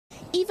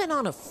Even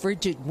on a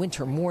frigid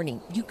winter morning,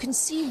 you can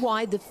see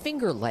why the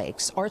Finger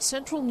Lakes are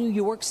central New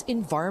York's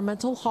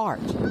environmental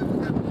heart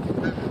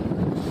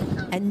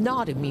and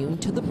not immune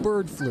to the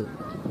bird flu.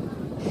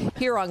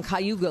 Here on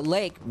Cayuga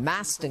Lake,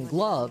 masked and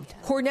gloved,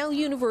 Cornell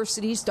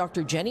University's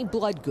Dr. Jenny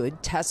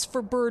Bloodgood tests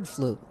for bird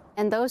flu.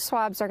 And those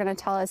swabs are going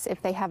to tell us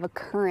if they have a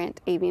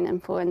current avian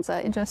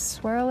influenza. Just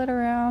swirl it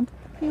around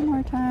a few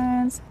more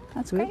times.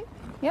 That's great.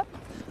 Yep.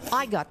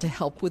 I got to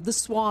help with the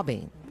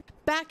swabbing.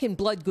 Back in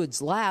Bloodgood's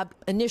lab,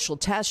 initial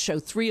tests show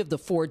 3 of the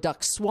 4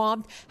 ducks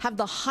swabbed have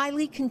the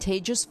highly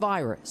contagious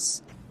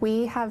virus.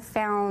 We have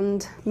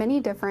found many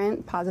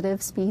different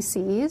positive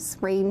species,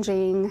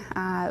 ranging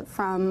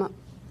from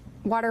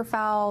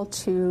waterfowl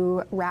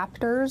to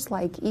raptors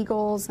like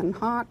eagles and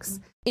hawks.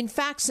 In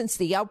fact, since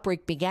the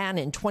outbreak began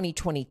in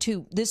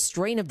 2022, this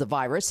strain of the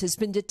virus has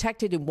been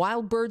detected in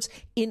wild birds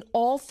in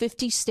all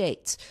 50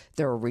 states.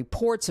 There are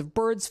reports of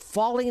birds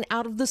falling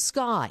out of the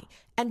sky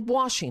and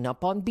washing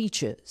up on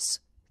beaches.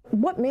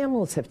 What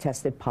mammals have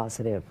tested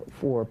positive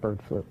for bird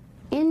flu?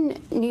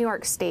 In New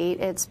York State,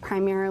 it's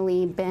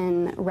primarily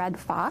been red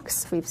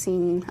fox. We've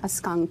seen a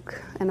skunk,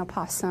 an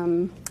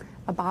opossum,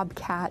 a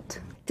bobcat.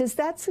 Does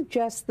that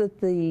suggest that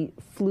the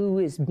flu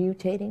is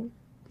mutating?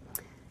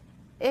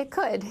 It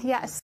could,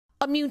 yes.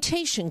 A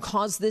mutation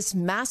caused this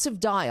massive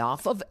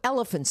die-off of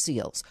elephant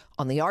seals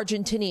on the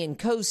Argentinian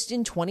coast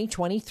in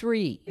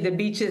 2023. The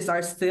beaches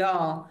are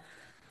still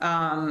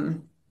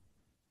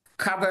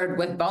covered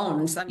with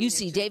bones.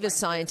 UC Davis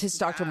scientist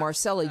Dr.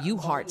 Marcella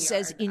Uhart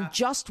says in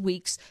just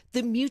weeks,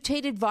 the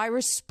mutated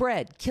virus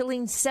spread,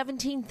 killing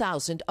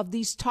 17,000 of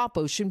these top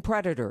ocean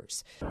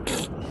predators.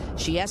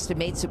 She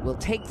estimates it will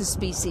take the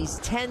species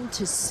 10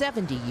 to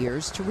 70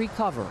 years to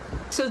recover.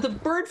 So the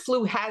bird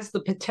flu has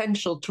the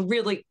potential to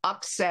really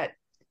upset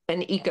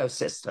an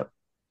ecosystem.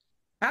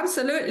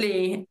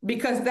 Absolutely,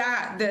 because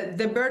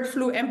the bird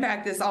flu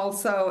impact is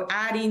also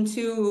adding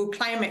to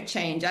climate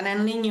change and El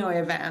Niño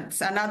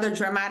events and other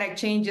dramatic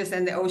changes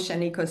in the ocean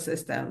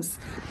ecosystems.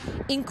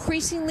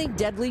 Increasingly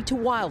deadly to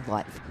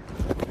wildlife,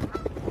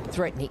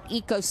 threatening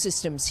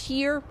ecosystems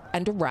here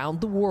and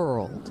around the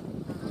world.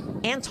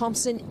 Anne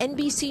Thompson,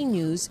 NBC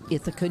News,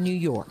 Ithaca, New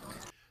York.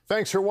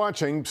 Thanks for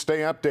watching. Stay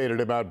updated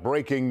about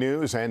breaking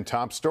news and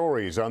top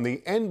stories on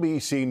the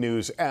NBC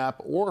News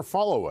app or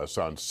follow us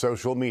on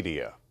social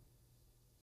media.